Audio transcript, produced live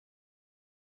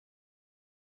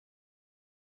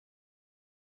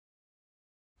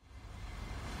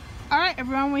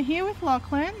everyone, we're here with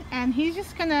Lachlan and he's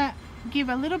just gonna give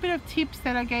a little bit of tips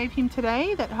that I gave him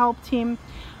today that helped him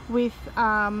with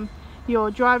your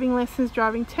driving lessons,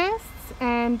 driving tests,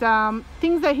 and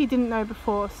things that he didn't know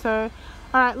before. So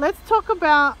alright, let's talk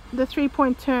about the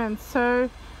 3-point turns. So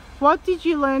what did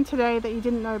you learn today that you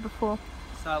didn't know before?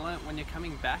 So I learned when you're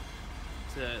coming back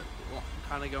to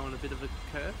kind of go on a bit of a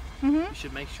curve, you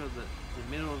should make sure that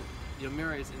your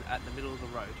mirror is at the middle of the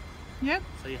road. Yep.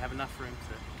 So you have enough room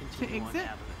to continue on out of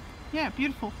it. Yeah,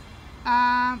 beautiful.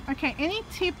 Okay, any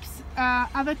tips,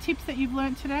 other tips that you've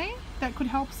learnt today that could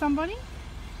help somebody?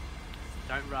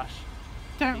 Don't rush.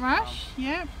 Don't rush.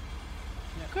 Yep.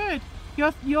 Good.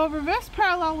 Your reverse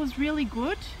parallel was really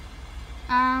good.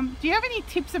 Do you have any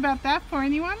tips about that for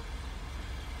anyone?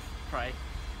 Pray.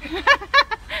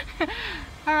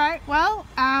 Alright, well,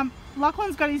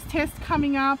 Lachlan's got his test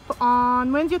coming up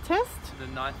on, when's your test? The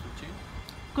 9th of June.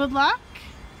 Good luck.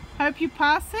 Hope you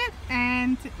pass it,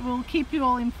 and we'll keep you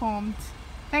all informed.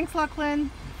 Thanks, Lachlan. No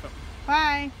problem.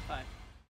 Bye. Bye.